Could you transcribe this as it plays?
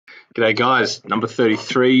G'day guys, number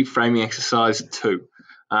 33, framing exercise 2.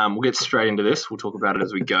 We'll get straight into this. We'll talk about it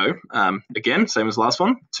as we go. Again, same as last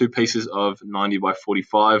one, two pieces of 90 by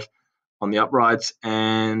 45 on the uprights,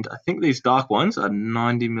 and I think these dark ones are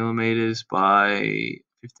 90 millimeters by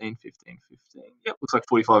 15. Yep, looks like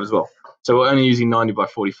 45 as well. So we're only using 90 by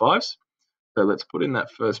 45s. So let's put in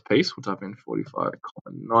that first piece. We'll type in 45,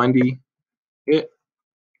 90 here,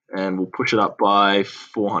 and we'll push it up by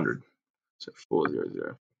 400. So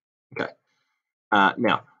 400. Okay.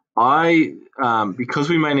 Now, because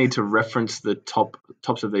we may need to reference the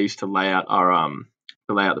tops of these to lay out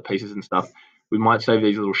the pieces and stuff, we might save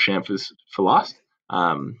these little chamfers for last.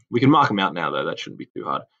 We can mark them out now though. That shouldn't be too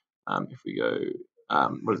hard. If we go,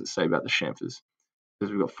 what does it say about the chamfers? Because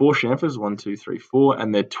we've got 4 chamfers, 1, 2, 3, 4,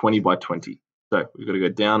 and they're 20 by 20. So we've got to go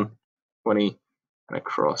down 20 and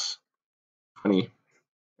across 20,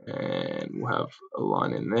 and we'll have a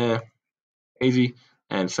line in there. Easy.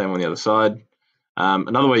 And same on the other side.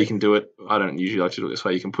 Another way you can do it, I don't usually like to do it this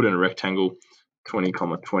way, you can put in a rectangle 20,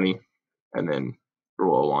 20, and then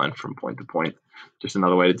draw a line from point to point. Just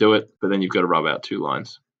another way to do it, but then you've got to rub out 2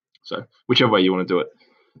 lines. So whichever way you want to do it.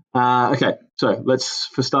 Okay, so let's,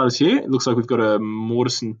 for starters here, it looks like we've got a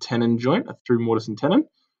mortise and tenon joint, a through mortise and tenon.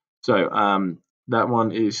 So that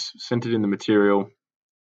one is centered in the material.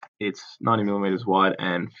 It's 90 millimeters wide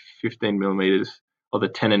and 15 millimeters, or the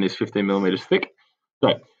tenon is 15 millimeters thick.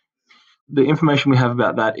 So the information we have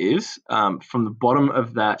about that is from the bottom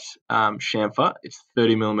of that chamfer, it's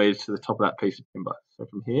 30 millimeters to the top of that piece of timber. So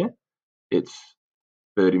from here, it's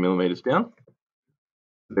 30 millimeters down.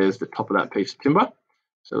 There's the top of that piece of timber.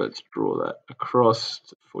 So let's draw that across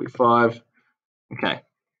to 45. Okay.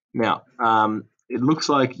 Now, it looks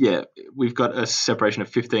like, yeah, we've got a separation of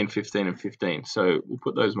 15, 15, and 15. So we'll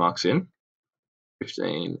put those marks in.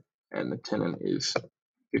 15, and the tenon is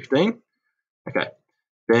 15. Okay.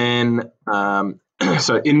 Then,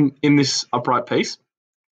 so in this upright piece,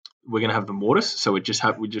 we're going to have the mortise. So we're just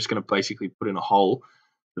going to basically put in a hole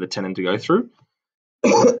for the tenon to go through.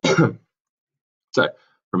 So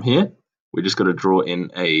from here, we just got to draw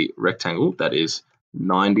in a rectangle that is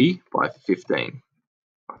 90 by 15.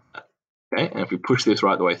 Okay, and if we push this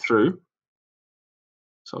right the way through,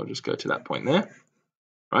 so I'll just go to that point there,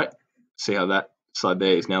 right? See how that side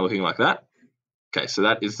there is now looking like that? Okay, so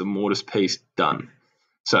that is the mortise piece done.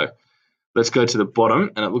 So let's go to the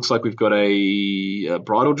bottom, and it looks like we've got a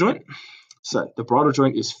bridle joint. So the bridle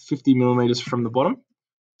joint is 50 millimeters from the bottom.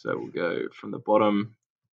 So we'll go from the bottom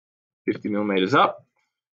 50 millimeters up.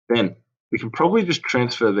 Then we can probably just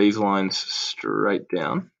transfer these lines straight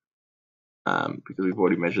down because we've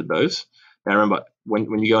already measured those. Now remember,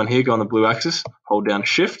 when you go in here, go on the blue axis, hold down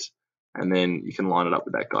Shift, and then you can line it up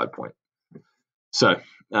with that guide point. So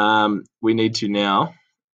we need to now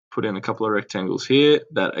put in a couple of rectangles here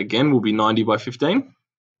that again will be 90 by 15.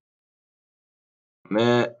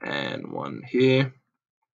 There, and one here,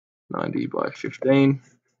 90 by 15.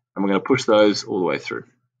 And we're going to push those all the way through.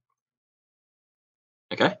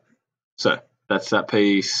 Okay, so that's that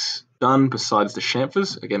piece done besides the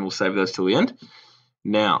chamfers. Again, we'll save those till the end.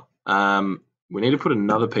 Now, we need to put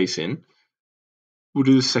another piece in. We'll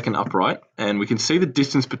do the second upright, and we can see the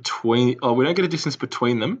distance between, we don't get a distance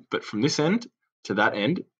between them, but from this end to that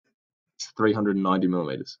end, it's 390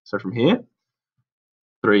 millimeters. So from here,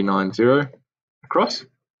 390 across,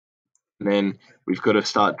 and then we've got to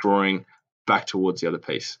start drawing back towards the other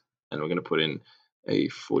piece, and we're going to put in a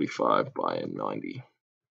 45 by a 90.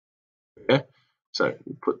 Okay, so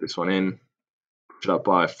we'll put this one in, push it up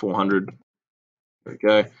by 400. There we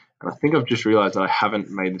go. And I think I've just realized that I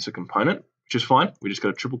haven't made this a component, which is fine. We just got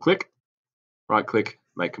to triple click, right click,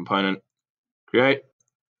 make component, create,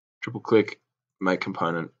 triple click, make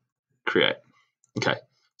component, create. Okay,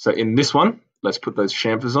 so in this one, let's put those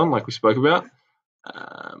chamfers on like we spoke about.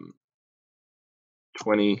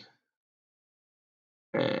 20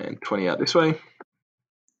 and 20 out this way.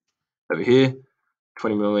 Over here,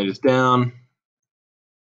 20 millimeters down,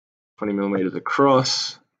 20 millimeters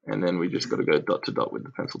across, and then we just got to go dot to dot with the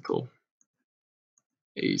pencil tool.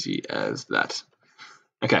 Easy as that.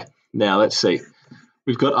 Okay, now let's see.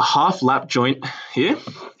 We've got a half lap joint here,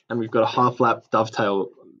 and we've got a half lap dovetail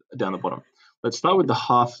down the bottom. Let's start with the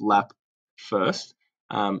half lap first.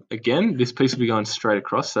 Again, this piece will be going straight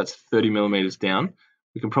across, so that's 30 millimeters down.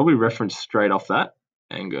 We can probably reference straight off that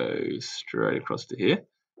and go straight across to here,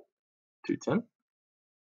 210.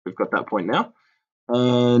 We've got that point now.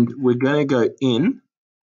 And we're going to go in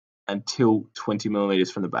until 20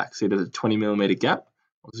 millimeters from the back. See, there's a 20 millimeter gap.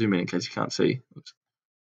 I'll zoom in case you can't see. Oops.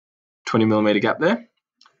 20 millimeter gap there.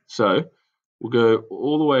 So we'll go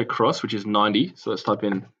all the way across, which is 90. So let's type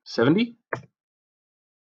in 70.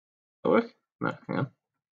 that work? No, hang on.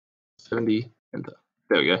 70, enter.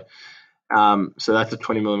 There we go. So that's a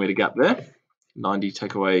 20 millimeter gap there. 90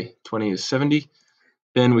 take away 20 is 70.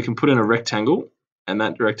 Then we can put in a rectangle, and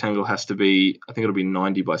that rectangle has to be, I think it'll be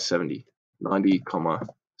 90 by 70. 90,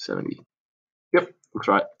 70. Yep, looks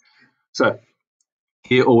right. So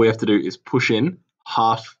here all we have to do is push in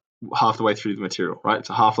half the way through the material, right? It's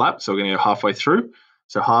a half lap, so we're going to go halfway through.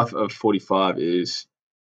 So half of 45 is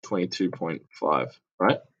 22.5,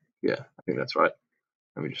 right? Yeah, I think that's right.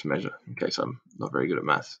 Let me just measure in case I'm not very good at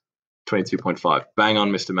maths. 22.5. Bang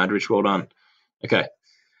on, Mr. Madrich. Well done. Okay.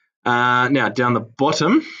 Now, down the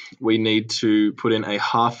bottom, we need to put in a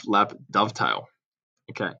half lap dovetail.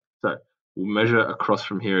 Okay, so we'll measure across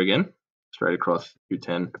from here again, straight across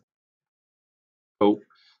 210. Cool.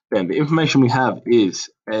 Then the information we have is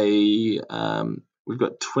we've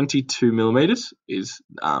got 22 millimeters is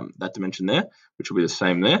that dimension there, which will be the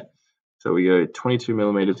same there. So we go 22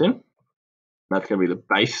 millimeters in. That's going to be the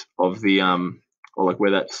base of the, or like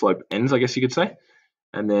where that slope ends, I guess you could say.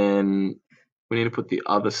 And then we need to put the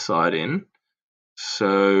other side in.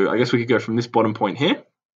 So I guess we could go from this bottom point here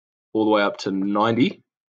all the way up to 90.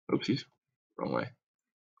 Oopsies, wrong way.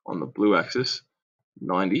 On the blue axis,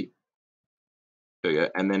 90. There we go.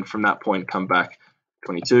 And then from that point, come back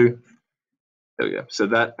 22. There we go. So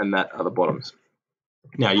that and that are the bottoms.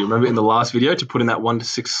 Now, you remember in the last video, to put in that 1 to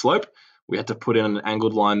 6 slope, we had to put in an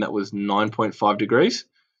angled line that was 9.5 degrees.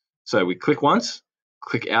 So we click once,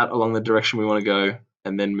 click out along the direction we want to go,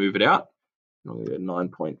 and then move it out. I'm going to go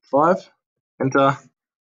 9.5, enter.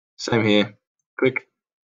 Same here, click,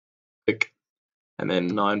 click, and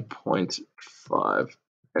then 9.5,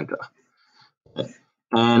 enter. Okay.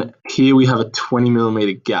 And here we have a 20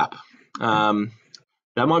 millimeter gap.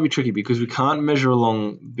 That might be tricky because we can't measure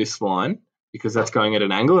along this line because that's going at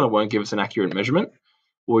an angle and it won't give us an accurate measurement.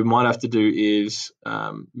 What we might have to do is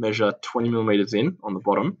measure 20 millimeters in on the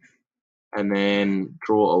bottom and then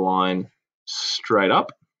draw a line straight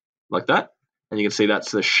up like that. And you can see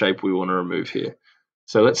that's the shape we want to remove here.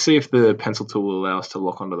 So let's see if the pencil tool will allow us to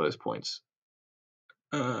lock onto those points.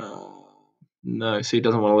 No, see, it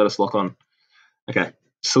doesn't want to let us lock on. Okay,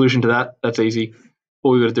 solution to that, that's easy.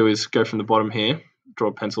 All we've got to do is go from the bottom here, draw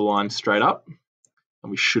a pencil line straight up,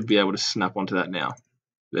 and we should be able to snap onto that now.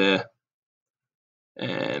 There,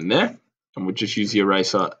 and there. And we'll just use the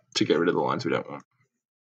eraser to get rid of the lines we don't want.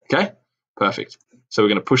 Okay, perfect. So we're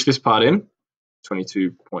going to push this part in,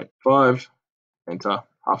 22.5, enter,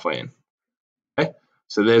 halfway in. Okay,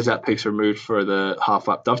 so there's that piece removed for the half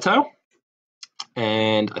lap dovetail.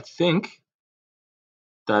 And I think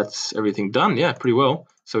that's everything done. Yeah, pretty well.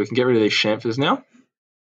 So we can get rid of these chamfers now.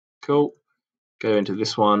 Cool. Go into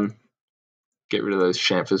this one, get rid of those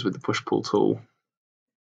chamfers with the push-pull tool.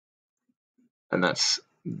 And that's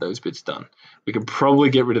those bits done. We can probably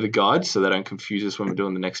get rid of the guides so they don't confuse us when we're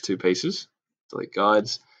doing the next two pieces. Delete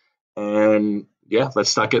guides. And yeah, let's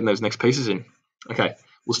start getting those next pieces in. Okay,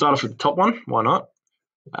 we'll start off with the top one. Why not?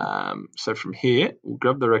 So from here, we'll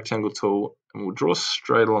grab the rectangle tool and we'll draw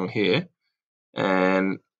straight along here.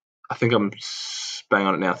 And I think I'm bang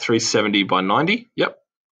on it now, 370 by 90. Yep.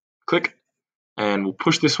 Click. And we'll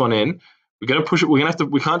push this one in. We're going to push it. We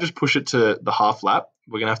can't just push it to the half lap.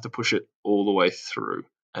 We're going to have to push it all the way through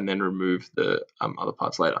and then remove the other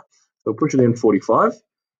parts later. So we'll push it in 45.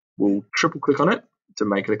 We'll triple click on it to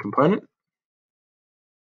make it a component.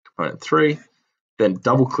 Component 3. Then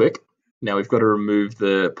double click. Now we've got to remove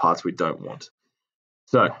the parts we don't want.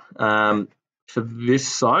 So for this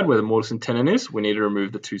side where the mortise and tenon is, we need to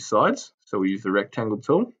remove the two sides. So we use the rectangle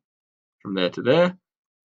tool from there to there,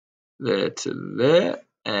 there to there,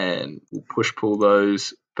 and we'll push pull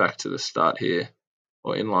those back to the start here,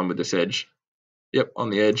 or in line with this edge. Yep, on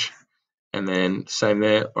the edge. And then same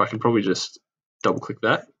there, or I can probably just double click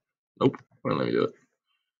that. Nope, won't let me do it.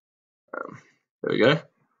 There we go.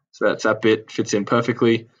 So that's that bit, fits in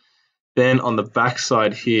perfectly. Then on the back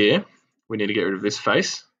side here, we need to get rid of this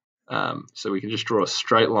face. So we can just draw a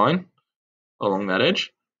straight line along that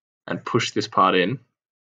edge and push this part in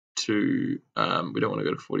to, we don't want to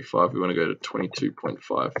go to 45, we want to go to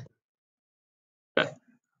 22.5. Okay,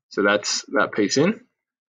 so that's that piece in.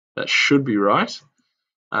 That should be right.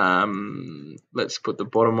 Let's put the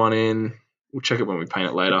bottom one in. We'll check it when we paint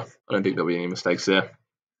it later. I don't think there'll be any mistakes there.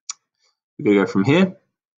 We're going to go from here.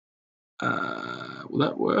 Will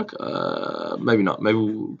that work? Maybe not. Maybe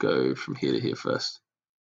we'll go from here to here first.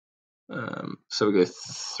 So we go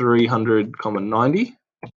 300, 90.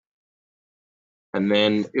 And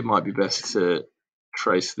then it might be best to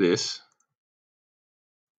trace this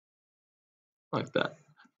like that.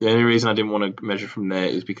 The only reason I didn't want to measure from there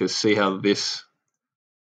is because see how this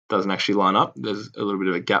doesn't actually line up. There's a little bit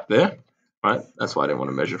of a gap there, right? That's why I didn't want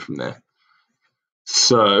to measure from there.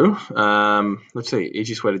 So let's see,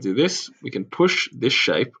 easiest way to do this, we can push this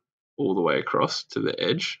shape all the way across to the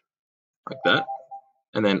edge, like that.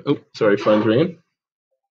 And then, oh, sorry, phone's ringing.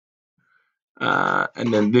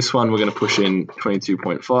 And then this one, we're going to push in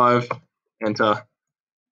 22.5, enter,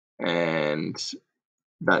 and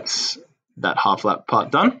that's that half lap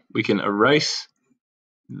part done. We can erase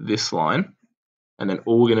this line, and then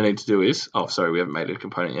all we're going to need to do is, oh, sorry, we haven't made a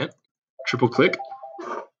component yet. Triple click.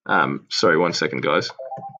 Sorry, 1 second, guys.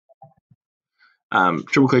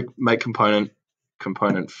 Triple click, make component,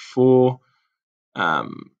 component 4,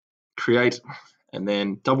 create, and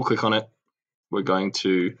then double click on it. We're going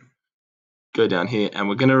to go down here and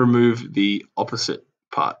we're going to remove the opposite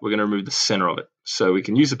part. We're going to remove the center of it. So we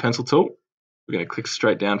can use the pencil tool. We're going to click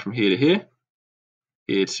straight down from here to here,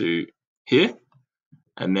 here to here,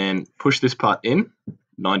 and then push this part in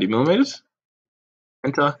 90 millimeters,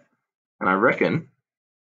 enter, and I reckon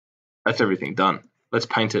that's everything done. Let's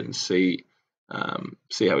paint it and see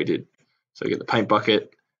how we did. So get the paint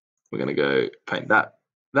bucket. We're going to go paint that,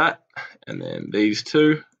 and then these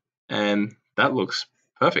two, and that looks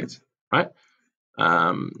perfect, right?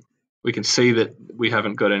 We can see that we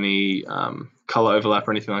haven't got any color overlap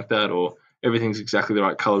or anything like that, or everything's exactly the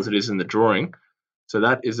right color as it is in the drawing. So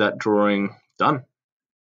that is that drawing done.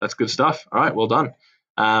 That's good stuff. All right, well done.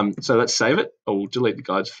 So let's save it. We'll delete the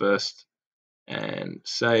guides first and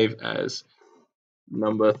save as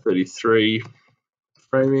number 33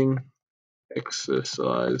 framing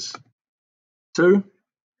exercise 2.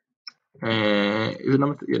 And is it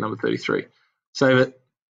number 33? Save it,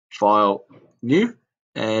 file, new,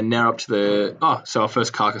 and now up to the so our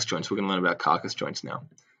first carcass joints. We're going to learn about carcass joints now.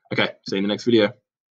 Okay, see you in the next video.